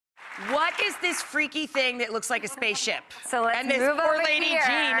What is this freaky thing that looks like a spaceship? So let's and this move poor over lady here.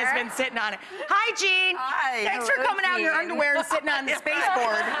 Jean has been sitting on it. Hi, Jean. Hi. Thanks for coming out in your underwear and sitting on the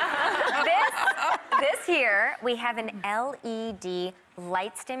spaceport. This here, we have an LED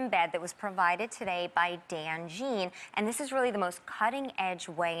Lightstim bed that was provided today by Dangene, and this is really the most cutting-edge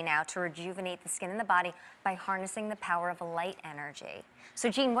way now to rejuvenate the skin and the body by harnessing the power of light energy. So,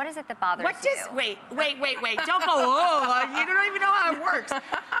 Jean, what is it that bothers you? Wait. Don't go, oh, you don't even know how it works.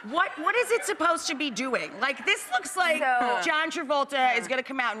 What is it supposed to be doing? Like, this looks like John Travolta is going to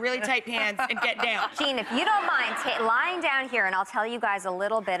come out in really tight pants and get down. Jean, if you don't mind lying down here, and I'll tell you guys a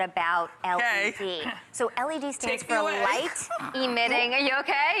little bit about LED. Okay. So LED stands for light emitting. Are you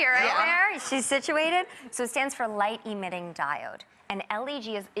okay? You're right there? She's situated. So it stands for light emitting diode. And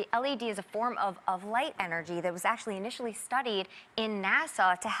LED is a form of light energy that was actually initially studied in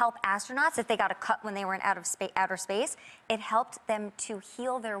NASA to help astronauts if they got a cut when they were in outer space. It helped them to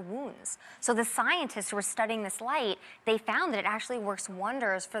heal their wounds. So the scientists who were studying this light, they found that it actually works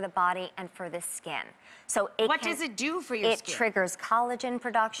wonders for the body and for the skin. So what does it do for your skin? It triggers collagen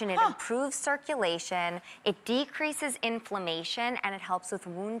production, it improves circulation, it decreases inflammation, and it helps with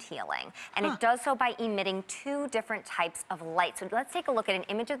wound healing. And it does so by emitting 2 different types of light. So let's take a look at an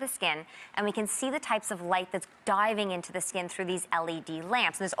image of the skin, and we can see the types of light that's diving into the skin through these LED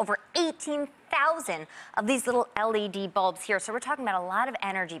lamps. And there's over 18,000 of these little LED bulbs here. So we're talking about a lot of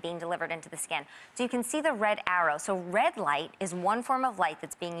energy being delivered into the skin. So you can see the red arrow. So red light is one form of light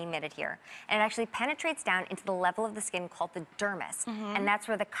that's being emitted here. And it actually penetrates down into the level of the skin called the dermis. And that's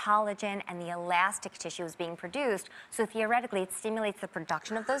where the collagen and the elastic tissue is being produced. So theoretically, it stimulates the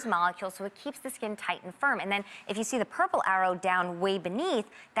production of those molecules, so it keeps the skin tight and firm. And then if you see the purple arrow down way beneath,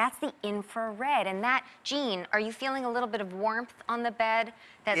 that's the infrared. And that, Jean, are you feeling a little bit of warmth on the bed?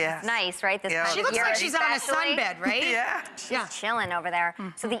 That's nice, right? This She looks like she's on a sunbed, right? She's chilling over there.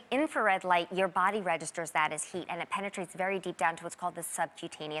 So the infrared light, your body registers that as heat, and it penetrates very deep down to what's called the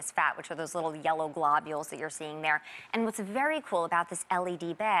subcutaneous fat, which are those little yellow globules that you're seeing there. And what's very cool about this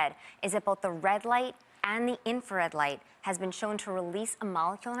LED bed is that both the red light and the infrared light has been shown to release a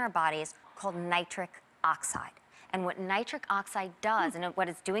molecule in our bodies called nitric oxide. And what nitric oxide does, and what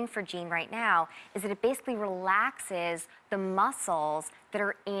it's doing for Jean right now, is that it basically relaxes the muscles that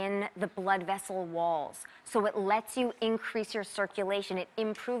are in the blood vessel walls. So it lets you increase your circulation. It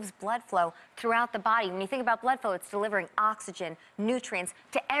improves blood flow throughout the body. When you think about blood flow, it's delivering oxygen, nutrients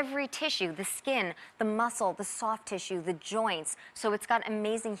to every tissue, the skin, the muscle, the soft tissue, the joints. So it's got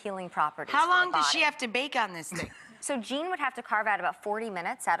amazing healing properties. How long does she have to bake on this thing? So Jean would have to carve out about 40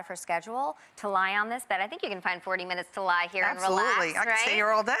 minutes out of her schedule to lie on this bed. I think you can find 40 minutes to lie here and relax, Absolutely. I can stay here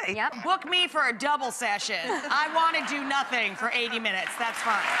all day. Yep. Book me for a double session. I want to do nothing for 80 minutes. That's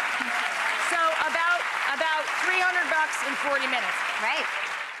fine. So about $300 in 40 minutes. Right.